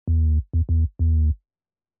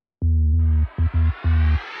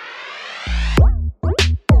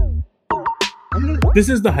This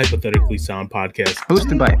is the Hypothetically Sound podcast,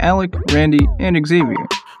 hosted by Alec, Randy, and Xavier,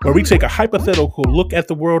 where we take a hypothetical look at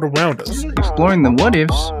the world around us, exploring the what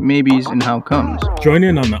ifs, maybes, and how comes. Join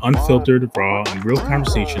in on the unfiltered, raw, and real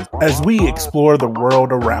conversations as we explore the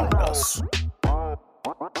world around us.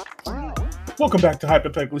 Welcome back to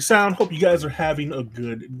Hypothetically Sound. Hope you guys are having a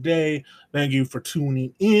good day. Thank you for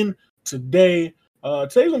tuning in today.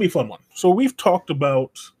 Today's gonna be a fun one. So we've talked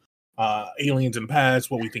about aliens in the past,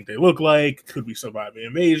 what we think they look like, could we survive an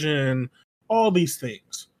invasion, all these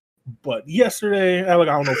things. But yesterday, Alec,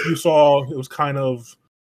 I don't know if you saw, it was kind of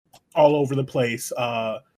all over the place.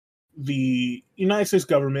 The United States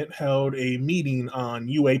government held a meeting on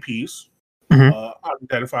UAPs,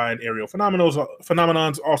 unidentified aerial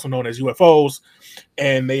phenomenons, also known as UFOs,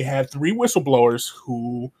 and they had three whistleblowers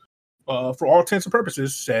who, for all intents and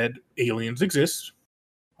purposes, said aliens exist.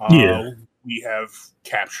 We have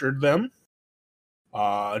captured them,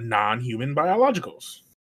 non-human biologicals.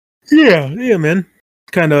 Yeah, man.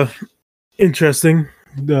 Kind of interesting.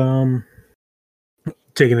 Taking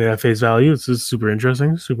it at face value, it's just super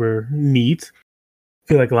interesting, super neat. I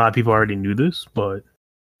feel like a lot of people already knew this, but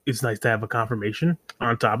it's nice to have a confirmation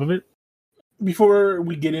on top of it. Before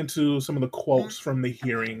we get into some of the quotes from the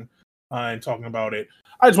hearing and talking about it,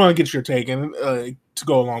 I just want to get your take, and to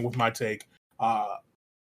go along with my take,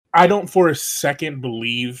 I don't for a second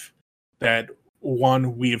believe that,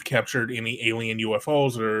 one, we have captured any alien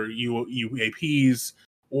UFOs or UAPs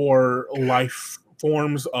or life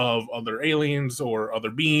forms of other aliens or other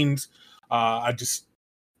beings. I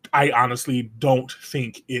honestly don't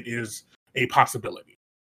think it is a possibility.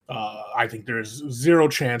 I think there's zero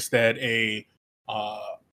chance that a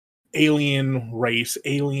alien race,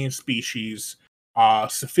 alien species,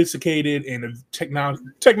 sophisticated and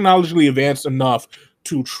technologically advanced enough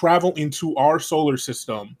to travel into our solar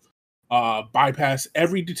system, bypass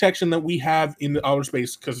every detection that we have in the outer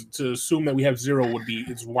space, because to assume that we have zero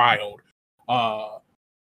it's wild,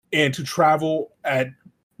 and to travel at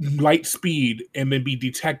light speed and then be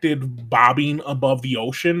detected bobbing above the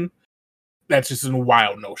ocean, that's just a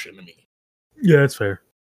wild notion to me. Yeah, that's fair.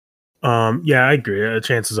 Yeah, I agree.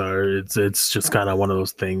 Chances are it's just kind of one of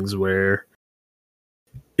those things where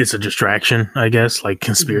it's a distraction, I guess, like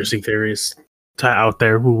conspiracy theories out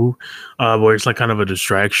there where it's like kind of a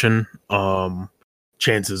distraction.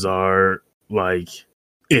 Chances are, like,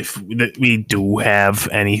 if we do have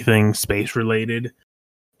anything space related,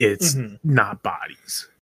 it's not bodies.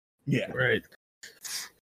 Yeah, right.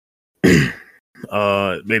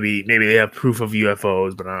 Maybe they have proof of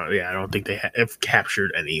UFOs, but I don't think they have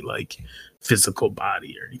captured any like physical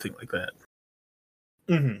body or anything like that.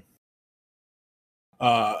 And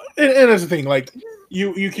that's the thing, like,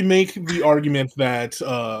 you can make the argument that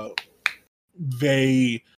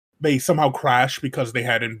they somehow crashed because they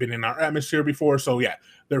hadn't been in our atmosphere before. So yeah,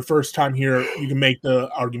 their first time here, you can make the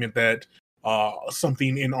argument that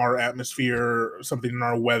something in our atmosphere, something in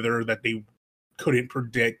our weather that they couldn't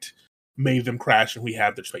predict made them crash, and we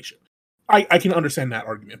have their spaceship. I can understand that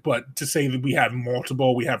argument, but to say that we have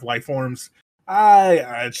life forms,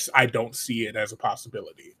 I don't see it as a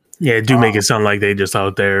possibility. Yeah, make it sound like they just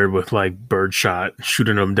out there with like birdshot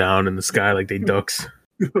shooting them down in the sky like they ducks.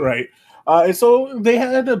 Right. And so they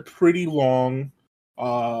had a pretty long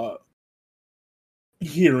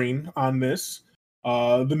hearing on this.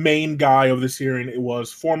 The main guy of this hearing, it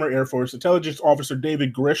was former Air Force intelligence officer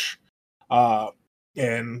David Grish.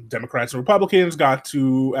 And Democrats and Republicans got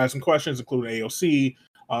to ask some questions, including AOC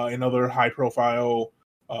and other high-profile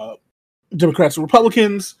Democrats and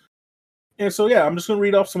Republicans. And so, yeah, I'm just going to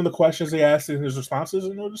read off some of the questions they asked and his responses,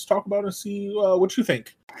 and we'll just talk about it and see what you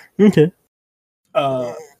think. Okay.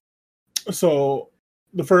 So,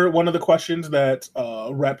 one of the questions that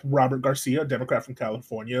Rep. Robert Garcia, a Democrat from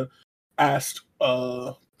California, asked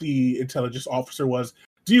the intelligence officer was,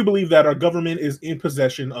 do you believe that our government is in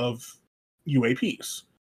possession of UAPs?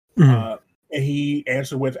 And he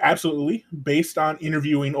answered with, absolutely. Based on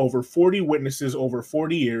interviewing over 40 witnesses over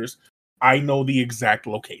 40 years, I know the exact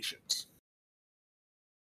locations.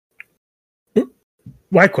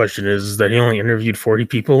 My question is that he only interviewed 40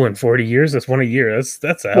 people in 40 years. That's one a year.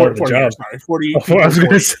 That's a hell of a job. 40. I was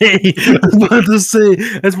going to say,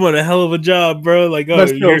 that's one a hell of a job, bro. Like,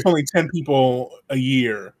 it's only 10 people a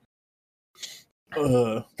year.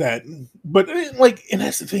 And that's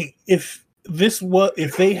the thing. If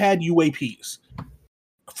they had UAPs,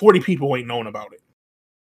 40 people ain't known about it.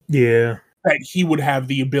 Yeah. That he would have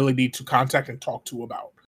the ability to contact and talk to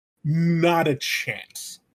about. Not a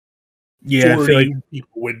chance. Yeah, I feel like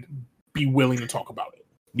people would be willing to talk about it.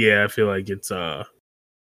 Yeah, I feel like it's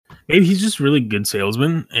maybe he's just really good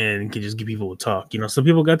salesman and can just get people to talk. You know, some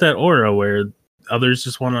people got that aura where others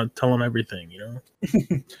just want to tell him everything, you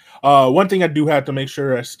know. One thing I do have to make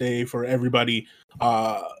sure I stay for everybody,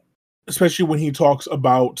 especially when he talks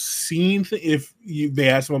about seeing. They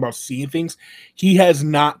ask him about seeing things, he has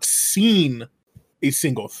not seen a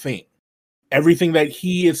single thing. Everything that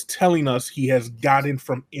he is telling us, he has gotten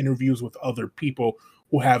from interviews with other people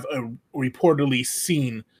who have reportedly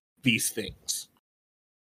seen these things.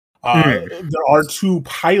 There are 2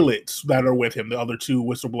 pilots that are with him, the other 2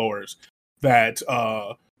 whistleblowers that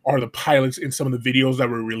are the pilots in some of the videos that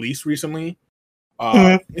were released recently.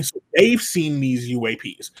 And so they've seen these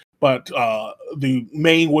UAPs, but the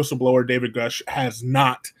main whistleblower, David Grush, has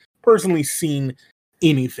not personally seen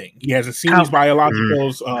anything. He hasn't seen these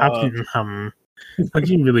biologicals. How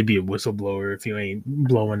can you really be a whistleblower if you ain't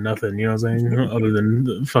blowing nothing? You know what I'm saying? Other than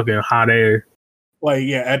the fucking hot air. Like,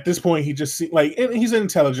 yeah, at this point, he just like, and he's an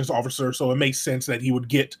intelligence officer, so it makes sense that he would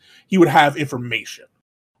have information.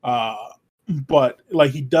 But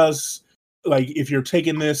like, he does, like, if you're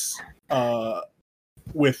taking this and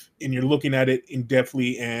you're looking at it in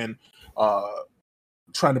depthly and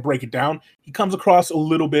trying to break it down, he comes across a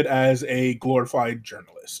little bit as a glorified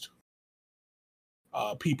journalist.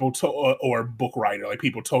 Or book writer. Like,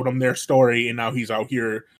 people told him their story, and now he's out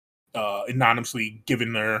here anonymously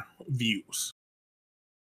giving their views.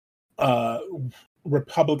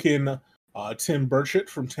 Republican Tim Burchett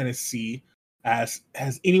from Tennessee asks,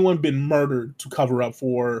 has anyone been murdered to cover up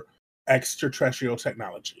for extraterrestrial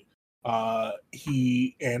technology?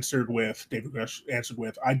 David Grush answered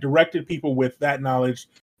with, I directed people with that knowledge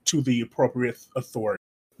to the appropriate authority.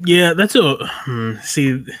 Yeah, that's So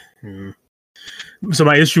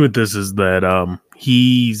my issue with this is that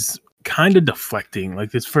he's kind of deflecting.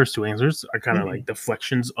 Like, his first 2 answers are kind of like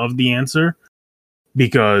deflections of the answer,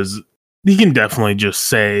 because he can definitely just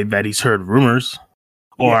say that he's heard rumors,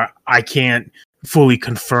 or I can't fully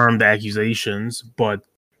confirm the accusations, but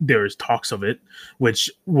there is talks of it,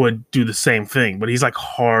 which would do the same thing. But he's like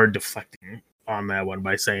hard deflecting on that one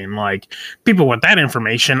by saying, like, people with that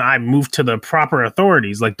information, I moved to the proper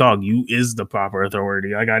authorities. Like, dog, you is the proper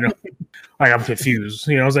authority. Like, I know, like, I'm confused.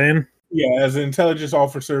 You know what I'm saying? Yeah, as an intelligence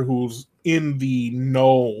officer who's in the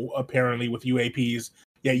know, apparently, with UAPs,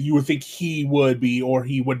 yeah, you would think he would be, or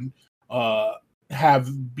he would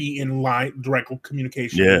be in direct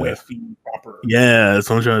communication with the proper. Yeah, that's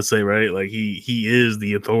what I'm trying to say, right? Like, he is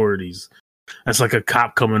the authorities. That's like a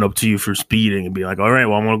cop coming up to you for speeding and be like, all right,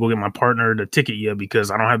 well, I'm going to go get my partner to ticket you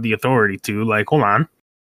because I don't have the authority to. Like, hold on.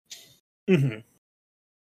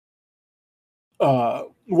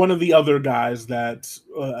 One of the other guys that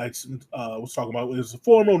I was talking about is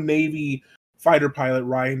former Navy fighter pilot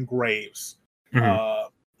Ryan Graves.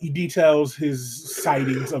 He details his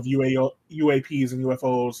sightings of UAPs and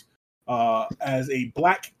UFOs as a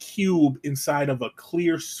black cube inside of a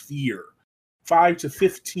clear sphere, 5 to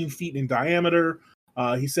 15 feet in diameter.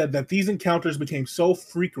 He said that these encounters became so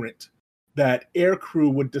frequent that air crew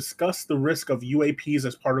would discuss the risk of UAPs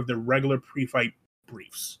as part of their regular pre-flight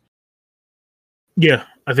briefs. Yeah,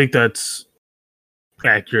 I think that's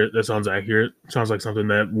accurate. That sounds accurate. Sounds like something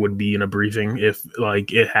that would be in a briefing if,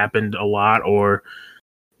 like, it happened a lot. Or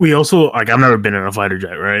we also, like, I've never been in a fighter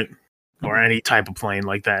jet, right? Or any type of plane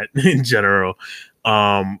like that in general.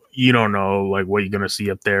 You don't know, like, what you're gonna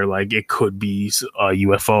see up there. Like, it could be a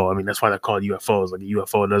UFO. I mean, that's why they're called UFOs. Like, a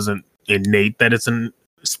UFO doesn't innate that it's a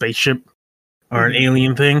spaceship or an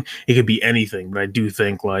alien thing. It could be anything. But I do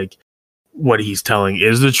think, like, what he's telling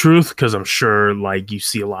is the truth, because I'm sure, like, you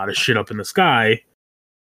see a lot of shit up in the sky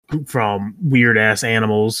from weird ass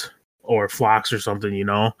animals or flocks or something, you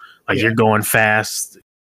know, like, you're going fast.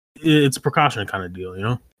 It's a precaution kind of deal, you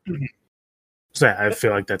know. So I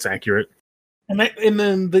feel like that's accurate. And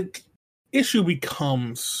then the issue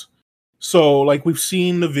becomes, so, like, we've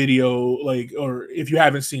seen the video, like, or if you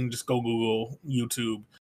haven't seen, just go Google, YouTube.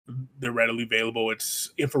 They're readily available.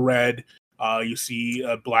 It's infrared. You see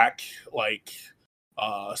a black, like,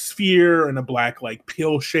 sphere and a black, like,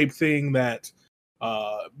 pill-shaped thing that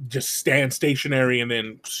just stands stationary and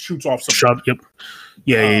then shoots off some. Yep.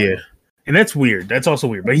 Yeah. And that's weird. That's also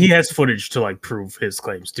weird. But he has footage to, like, prove his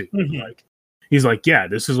claims too. Like, he's like, yeah,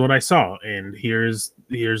 this is what I saw, and here's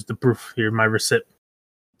the proof. Here's my receipt.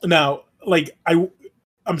 Now, like,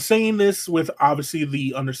 I'm saying this with obviously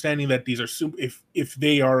the understanding that these are if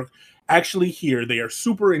they are actually here, they are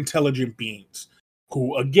super intelligent beings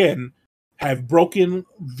who, again, have broken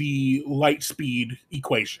the light speed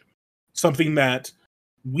equation, something that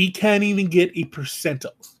we can't even get a percent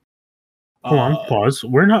of. Hold on, pause.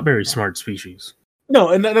 We're not very smart species. No,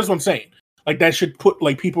 and that's what I'm saying. Like, that should put,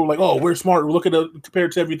 like, people like, oh, we're smart. Look at it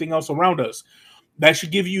compared to everything else around us. that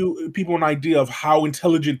should give you people an idea of how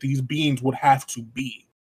intelligent these beings would have to be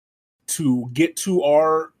to get to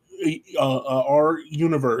our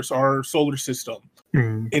universe, our solar system,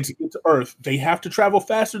 and to get to Earth. They have to travel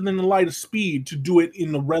faster than the light of speed to do it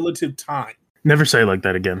in the relative time. Never say like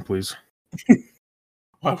that again, please.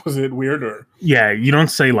 Why was it weird? Or yeah, you don't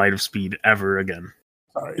say light of speed ever again.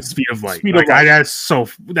 sorry, Speed of light. Speed of light. That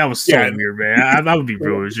was so weird, man. I would be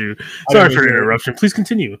rude with you. Sorry for the interruption. Please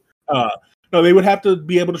continue. No, they would have to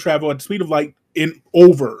be able to travel at the speed of light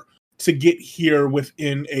to get here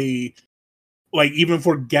within even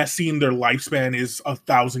for guessing their lifespan is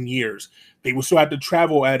 1,000 years. They will still have to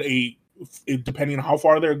travel at depending on how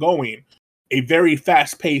far they're going, a very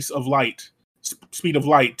fast pace of speed of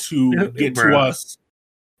light to get to us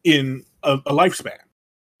in a lifespan.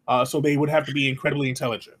 So they would have to be incredibly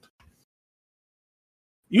intelligent.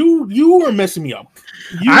 You are messing me up.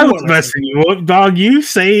 I was messing you up, dog. You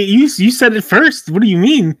said it first. What do you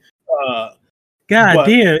mean? God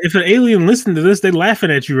damn! If an alien listened to this, they're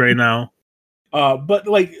laughing at you right now. But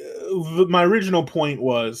my original point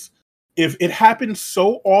was, if it happens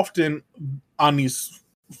so often on these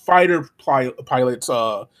fighter pilots'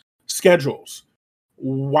 schedules,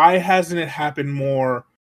 why hasn't it happened more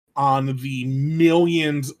on the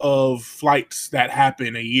millions of flights that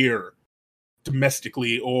happen a year,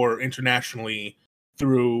 domestically or internationally,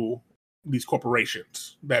 through these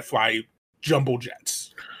corporations that fly jumbo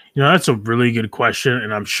jets? That's a really good question,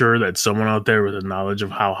 and I'm sure that someone out there with a knowledge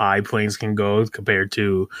of how high planes can go compared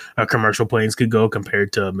to commercial planes could go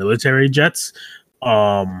compared to military jets.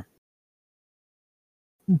 But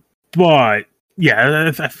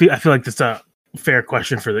yeah, I feel like that's a fair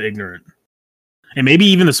question for the ignorant, and maybe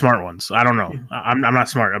even the smart ones. I don't know. I'm not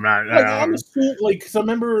smart. I'm not. I'm assuming, because I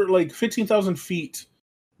remember 15,000 feet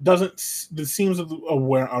seems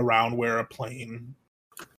around where a plane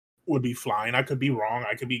would be flying. I could be wrong.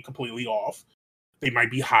 I could be completely off. They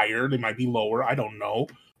might be higher. They might be lower. I don't know.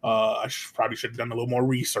 I probably should have done a little more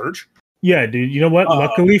research. Yeah, dude. You know what?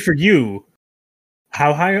 Luckily for you,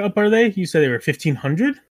 how high up are they? You said they were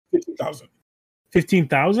 1,500? 15,000.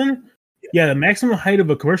 15,000? Yeah, the maximum height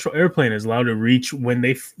of a commercial airplane is allowed to reach when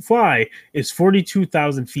they fly is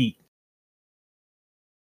 42,000 feet.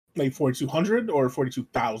 Like 4,200 or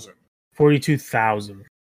 42,000? 42,000.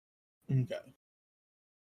 Okay.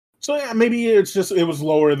 So yeah, maybe it was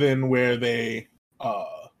lower than where they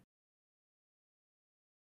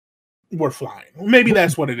were flying. Maybe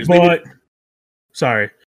that's what it is. But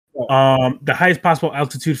sorry. The highest possible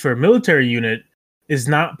altitude for a military unit is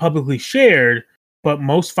not publicly shared, but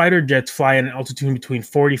most fighter jets fly at an altitude between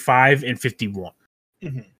 45 and 51.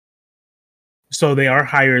 Mm-hmm. So they are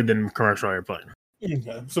higher than commercial airplane.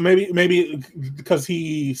 Okay. So maybe because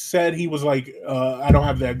he said he was I don't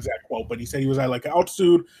have the exact quote, but he said he was at an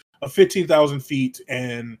altitude of 15,000 feet,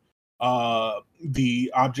 and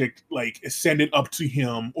the object ascended up to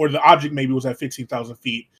him, or the object maybe was at 15,000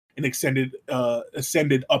 feet and ascended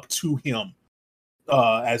up to him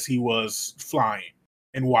as he was flying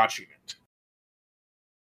and watching it.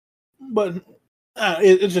 But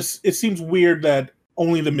it seems weird that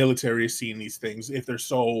only the military is seeing these things if they're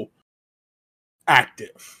so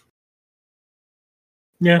active.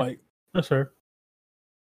 Yeah, that's fair.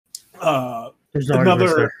 There's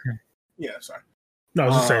another. Yeah, sorry. No, I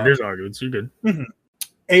was just saying. There's arguments. You're good. Mm-hmm.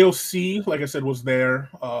 AOC, like I said, was there.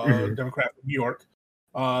 Democrat from New York.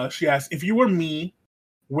 She asked, "If you were me,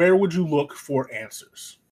 where would you look for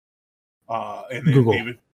answers?" And then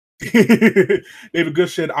Google. David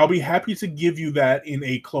Gush said, "I'll be happy to give you that in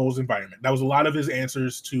a closed environment." That was a lot of his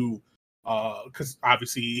answers to, because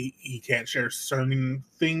obviously he can't share certain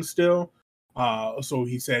things still. So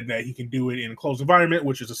he said that he can do it in a closed environment,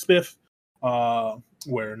 which is a SPIF,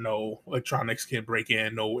 where no electronics can break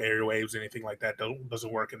in, no airwaves, anything like that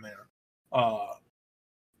doesn't work in there.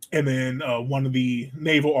 And then one of the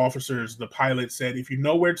naval officers, the pilot, said, "If you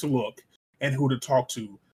know where to look and who to talk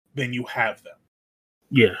to, then you have them."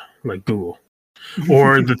 Yeah, like Google.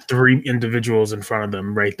 Or the three individuals in front of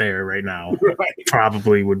them right there, right now. Right.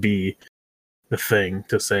 Probably would be the thing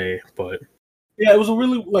to say, but... Yeah, it was a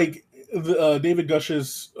really, David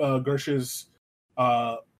Gersh's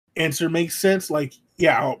answer makes sense.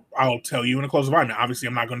 I'll tell you in a closed environment. Obviously,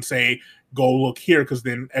 I'm not going to say, go look here, because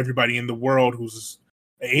then everybody in the world who's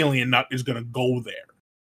an alien nut is going to go there.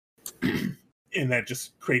 And that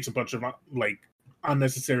just creates a bunch of,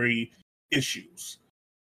 unnecessary issues.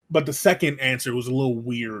 But the second answer was a little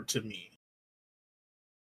weird to me.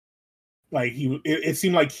 It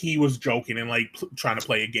seemed like he was joking and trying to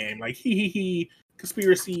play a game. He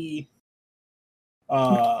conspiracy.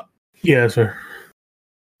 Yeah, sir.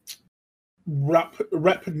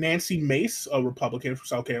 Rep Nancy Mace, a Republican from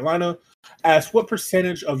South Carolina, asked what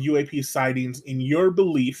percentage of UAP sightings, in your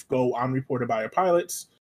belief, go unreported by our pilots.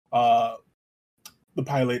 The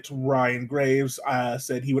pilot, Ryan Graves,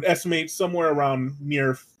 said he would estimate somewhere around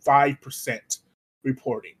near 5%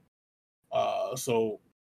 reporting. So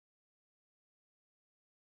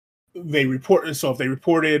they report. So if they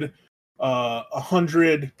reported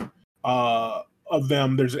 100 of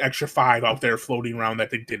them, there's an extra 5 out there floating around that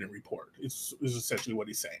they didn't report. Is essentially what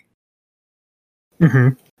he's saying. Mm-hmm.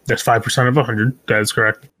 That's 5% of 100. That is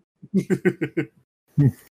correct.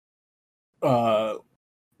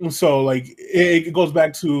 So like it goes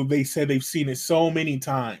back to, they said they've seen it so many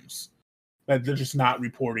times that they're just not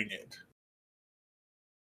reporting it.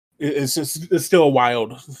 It's still a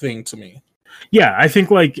wild thing to me. Yeah, I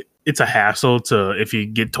think like it's a hassle to, if you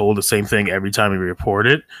get told the same thing every time you report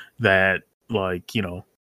it, that like, you know,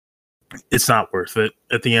 it's not worth it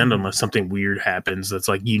at the end unless something weird happens that's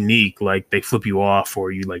like unique, like they flip you off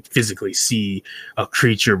or you like physically see a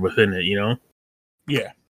creature within it, you know?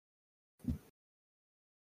 Yeah.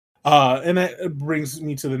 And that brings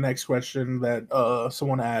me to the next question that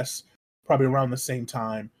someone asked probably around the same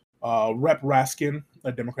time. Rep Raskin,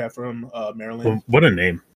 a Democrat from Maryland. Well, what a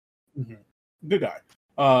name. Mm-hmm. Good guy.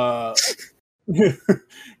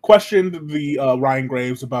 Questioned the Ryan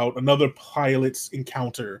Graves about another pilot's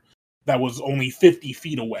encounter that was only 50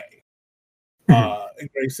 feet away. And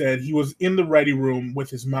Graves said he was in the ready room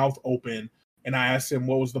with his mouth open, and I asked him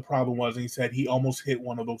what was the problem was, and he said he almost hit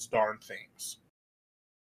one of those darn things.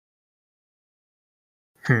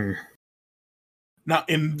 Now,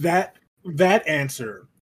 in that answer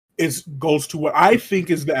goes to what I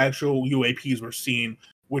think is the actual UAPs we're seeing,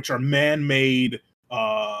 which are man-made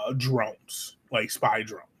drones, like spy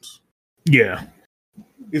drones. Yeah,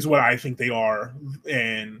 is what I think they are,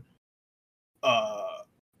 and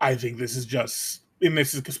I think this is just, and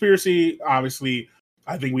this is a conspiracy. Obviously,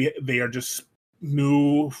 I think they are just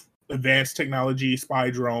new advanced technology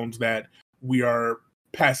spy drones that we are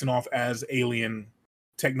passing off as alien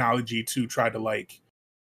technology to try to like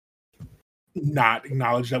not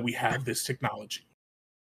acknowledge that we have this technology.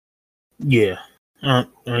 Yeah.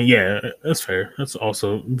 Yeah, that's fair. That's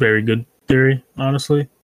also very good theory, honestly.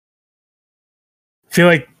 I feel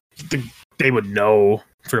like they would know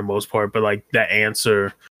for the most part, but like that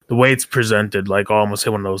answer, the way it's presented, like almost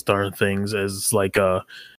hit one of those darn things as like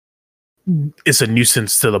it's a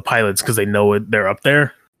nuisance to the pilots because they know they're up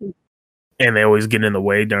there and they always get in the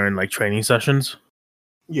way during like training sessions.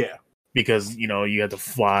 Yeah. Because, you know, you have to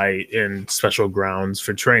fly in special grounds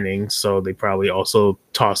for training, so they probably also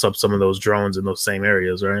toss up some of those drones in those same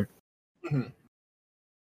areas, right? Mm-hmm.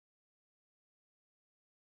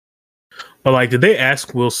 But, like, did they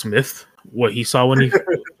ask Will Smith what he saw when he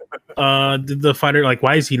did the fighter? Like,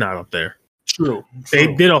 why is he not up there? True.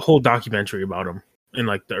 They did a whole documentary about him in,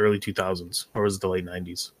 like, the early 2000s, or was it the late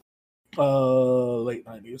 90s? Late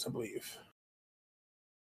 90s, I believe.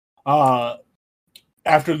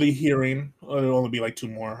 After the hearing, it'll only be like 2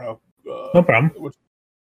 more. No problem.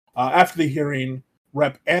 After the hearing,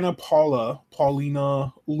 Rep.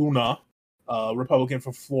 Paulina Luna, Republican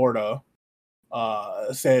from Florida,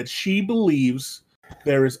 said she believes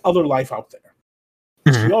there is other life out there.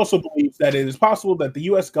 Mm-hmm. She also believes that it is possible that the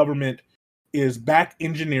U.S. government is back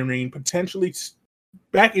engineering potentially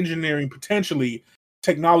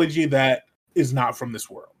technology that is not from this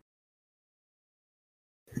world.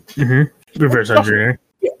 Mm-hmm. Reverse engineering.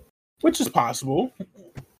 Yeah, which is possible.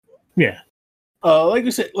 Yeah. Like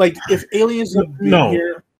you said, like if aliens have been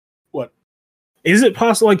here, what? Is it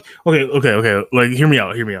possible? Like, okay. Like, hear me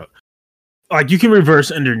out. Like, you can reverse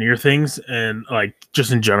engineer things, and like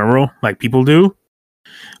just in general, like people do.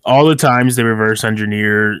 All the times they reverse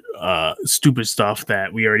engineer stupid stuff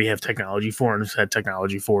that we already have technology for and have had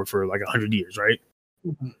technology for like 100 years, right?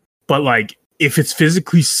 Mm-hmm. But like, if it's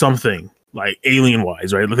physically something like alien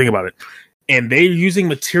wise, right? Think about it. And they're using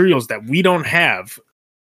materials that we don't have.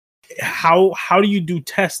 How do you do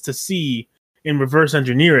tests to see and reverse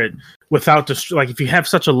engineer it without like if you have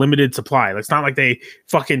such a limited supply? It's not like they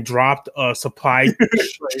fucking dropped a supply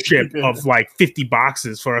ship of like 50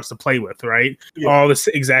 boxes for us to play with, right? Yeah. All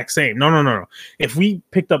the exact same. No. If we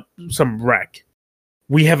picked up some wreck,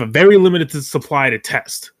 we have a very limited supply to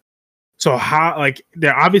test. So how, like,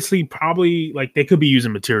 they're obviously probably like they could be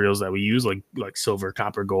using materials that we use like silver,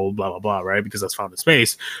 copper, gold, blah blah blah, right? Because that's found in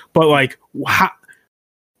space. But like,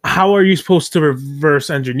 how are you supposed to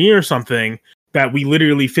reverse engineer something that we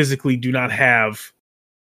literally physically do not have,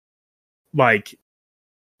 like,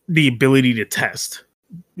 the ability to test?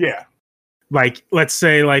 Yeah. Like, let's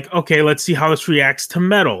say, like, okay, let's see how this reacts to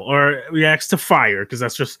metal or reacts to fire, because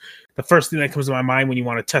that's just the first thing that comes to my mind when you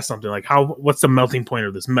want to test something. Like, what's the melting point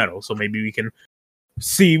of this metal? So maybe we can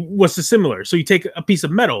see what's the similar. So you take a piece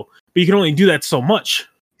of metal, but you can only do that so much.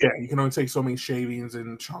 Yeah, you can only take so many shavings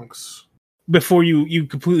and chunks Before you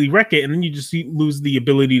completely wreck it, and then you just lose the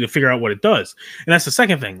ability to figure out what it does. And that's the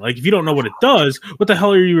second thing. Like, if you don't know what it does, what the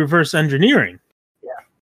hell are you reverse engineering?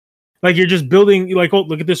 Like, you're just building, you're like, oh,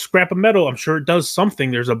 look at this scrap of metal. I'm sure it does something.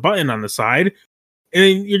 There's a button on the side. And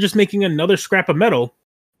then you're just making another scrap of metal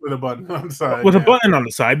with a button on the side. With a button on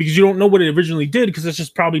the side, because you don't know what it originally did, because it's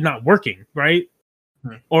just probably not working, right?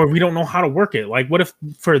 Or we don't know how to work it. Like, what if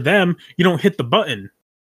for them, you don't hit the button?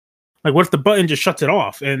 Like, what if the button just shuts it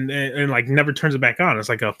off and like never turns it back on? It's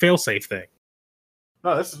like a fail-safe thing.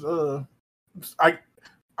 No, that's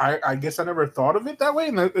I guess I never thought of it that way.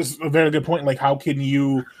 And that's a very good point. Like, how can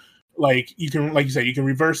you... Like, you can, like you said, you can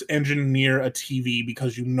reverse engineer a TV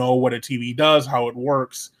because you know what a TV does, how it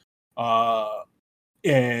works,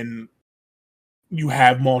 and you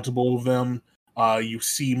have multiple of them. You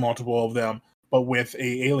see multiple of them, but with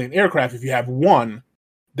a alien aircraft, if you have one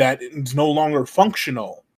that is no longer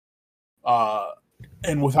functional,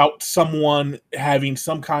 and without someone having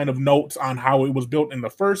some kind of notes on how it was built in the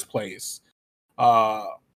first place,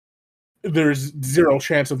 there's zero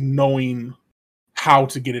chance of knowing how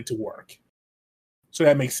to get it to work. So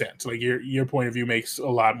that makes sense. Like, your point of view makes a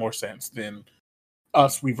lot more sense than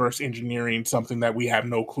us reverse engineering something that we have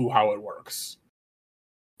no clue how it works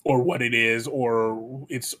or what it is, or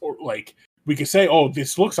like, we could say, oh,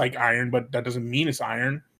 this looks like iron, but that doesn't mean it's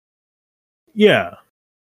iron. Yeah.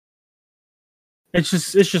 It's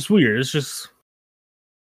just weird. It's just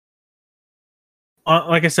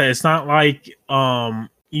like I said, it's not like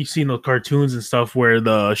you've seen those cartoons and stuff where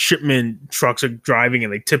the shipment trucks are driving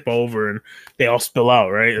and they tip over and they all spill out,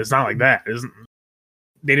 right? It's not like that.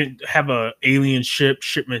 They didn't have a alien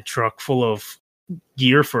shipment truck full of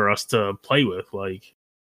gear for us to play with. Like,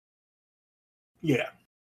 yeah,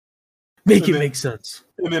 make sense.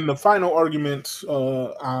 And then the final argument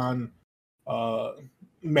on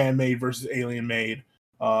man-made versus alien-made,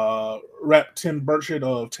 Rep. Tim Burchett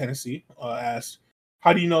of Tennessee asked,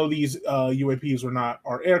 how do you know these UAPs were not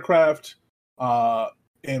our aircraft?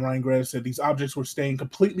 And Ryan Greta said these objects were staying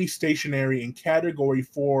completely stationary in Category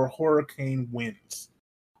 4 hurricane winds.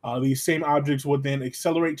 These same objects would then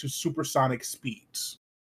accelerate to supersonic speeds.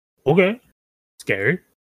 Okay. Scary.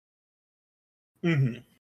 Mm-hmm.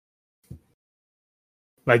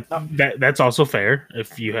 Like, that's also fair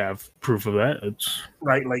if you have proof of that. It's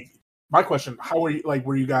right. Like, my question, how were you, like,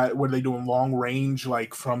 were they doing long range,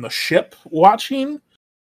 like, from the ship watching?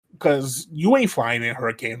 Because you ain't flying in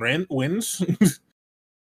hurricane winds.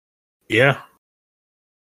 Yeah.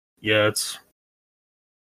 Yeah, it's...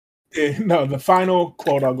 No, the final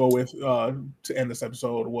quote I'll go with to end this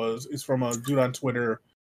episode is from a dude on Twitter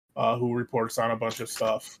who reports on a bunch of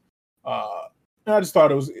stuff. I just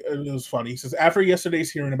thought it was funny. He says, after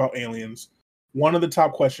yesterday's hearing about aliens, one of the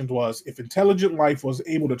top questions was if intelligent life was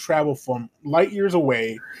able to travel from light years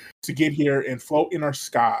away to get here and float in our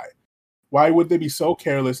sky, why would they be so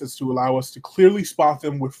careless as to allow us to clearly spot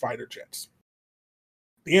them with fighter jets?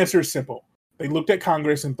 The answer is simple. They looked at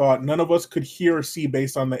Congress and thought none of us could hear or see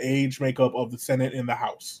based on the age makeup of the Senate and the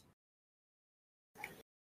House.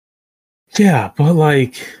 Yeah, but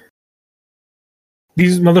like,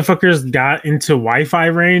 these motherfuckers got into Wi-Fi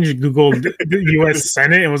range, Googled the U.S.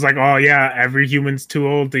 Senate, and was like, oh yeah, every human's too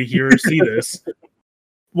old to hear or see this.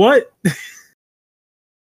 What?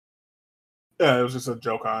 Yeah, it was just a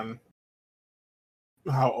joke on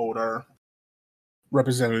how old our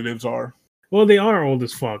representatives are. Well, they are old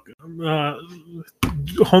as fuck.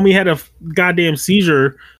 Homie had a goddamn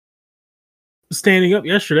seizure standing up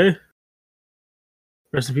yesterday.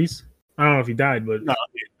 Rest in peace. I don't know if he died, but no,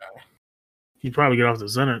 he'd probably get off the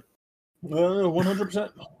Senate.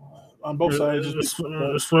 100% on both sides.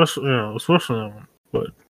 Especially that one. But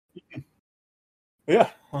yeah,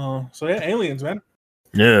 so yeah, aliens, man.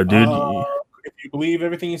 Yeah, dude. If you believe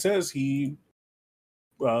everything he says, he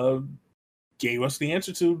gave us the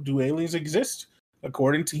answer to, do aliens exist?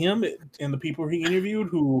 According to him and the people he interviewed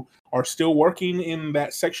who are still working in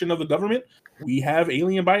that section of the government, we have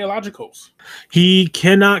alien biologicals. He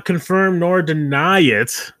cannot confirm nor deny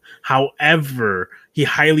it. However, he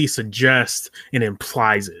highly suggests and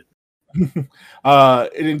implies it.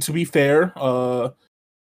 And to be fair,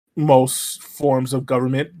 most forms of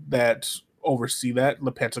government that oversee that,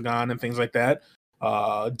 the Pentagon and things like that,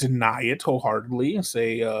 deny it wholeheartedly and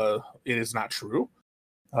say it is not true.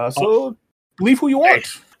 So Believe who you want.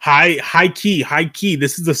 High key.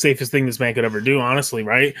 This is the safest thing this man could ever do, honestly,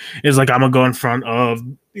 right? Is like, I'm gonna go in front of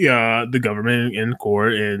the government in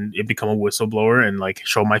court and become a whistleblower and like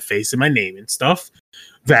show my face and my name and stuff.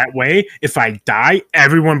 That way, if I die,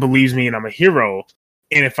 everyone believes me and I'm a hero.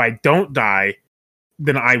 And if I don't die,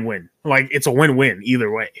 then I win. Like, it's a win-win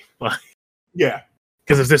either way. Yeah.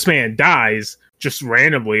 Because if this man dies just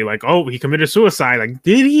randomly, like, oh, he committed suicide, like,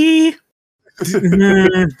 did he?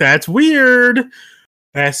 That's weird.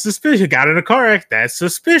 That's suspicious. Got in a car wreck. That's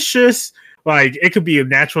suspicious. Like, it could be a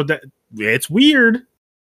natural death. It's weird.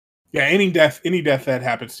 Yeah, any death that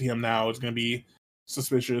happens to him now is going to be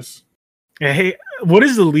suspicious. Hey, what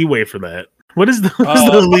is the leeway for that? What is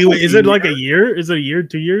the leeway? Is it like a year? Is it a year,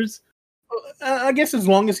 2 years? I guess as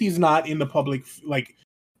long as he's not in the public, like,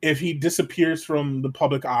 if he disappears from the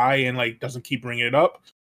public eye and like doesn't keep bringing it up,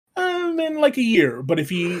 then like a year. But if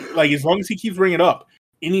he, like, as long as he keeps bringing it up,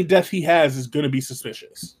 any death he has is going to be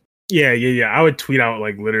suspicious. Yeah. I would tweet out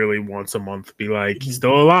like literally once a month, be like, he's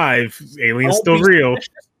still alive, alien's still real.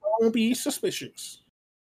 Don't be suspicious.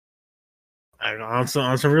 I don't know,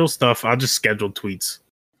 on some real stuff, I'll just schedule tweets.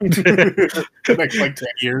 Next like 10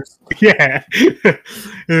 years. Yeah.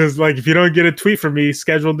 It's like, if you don't get a tweet from me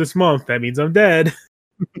scheduled this month, that means I'm dead.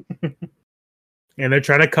 And they're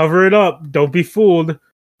trying to cover it up. Don't be fooled.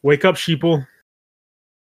 Wake up, sheeple.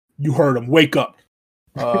 You heard him. Wake up.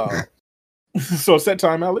 So set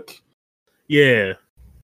time, Alec. Yeah.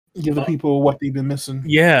 Give the people what they've been missing.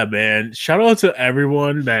 Yeah, man. Shout out to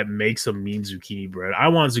everyone that makes a mean zucchini bread. I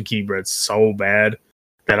want zucchini bread so bad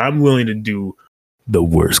that I'm willing to do the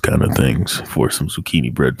worst kind of things for some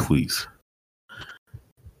zucchini bread, please.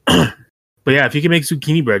 But yeah, if you can make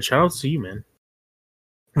zucchini bread, shout out to you, man.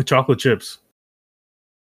 With chocolate chips.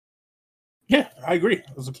 Yeah, I agree.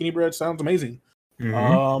 The zucchini bread sounds amazing.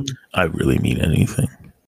 Mm-hmm. I really mean anything.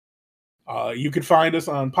 You can find us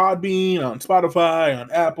on Podbean, on Spotify, on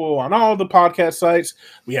Apple, on all the podcast sites.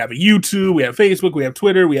 We have a YouTube, we have Facebook, we have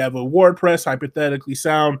Twitter, we have a WordPress,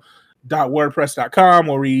 hypotheticallysound.wordpress.com,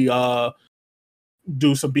 where we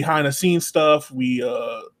do some behind the scenes stuff. We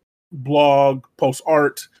blog, post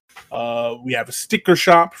art. We have a sticker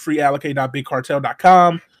shop,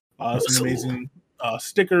 freeallocate.bigcartel.com. Some amazing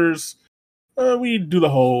stickers. We do the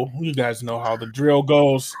whole, you guys know how the drill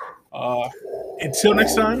goes. Until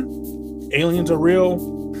next time, aliens are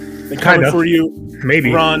real. They coming for you.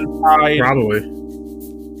 Maybe. Run, hide. Probably.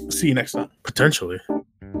 See you next time. Potentially.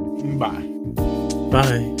 Bye.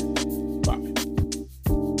 Bye. Bye.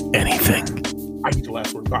 Anything. I get the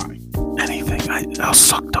last word. Bye. Anything. I'll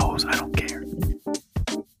suck toes. I don't care.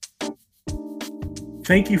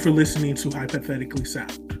 Thank you for listening to Hypothetically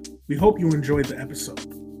Sound. We hope you enjoyed the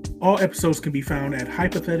episode. All episodes can be found at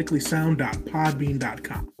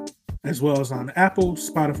hypotheticallysound.podbean.com, as well as on Apple,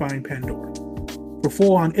 Spotify, and Pandora. For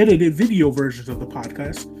full unedited video versions of the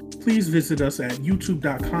podcast, please visit us at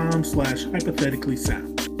youtube.com/hypotheticallysound.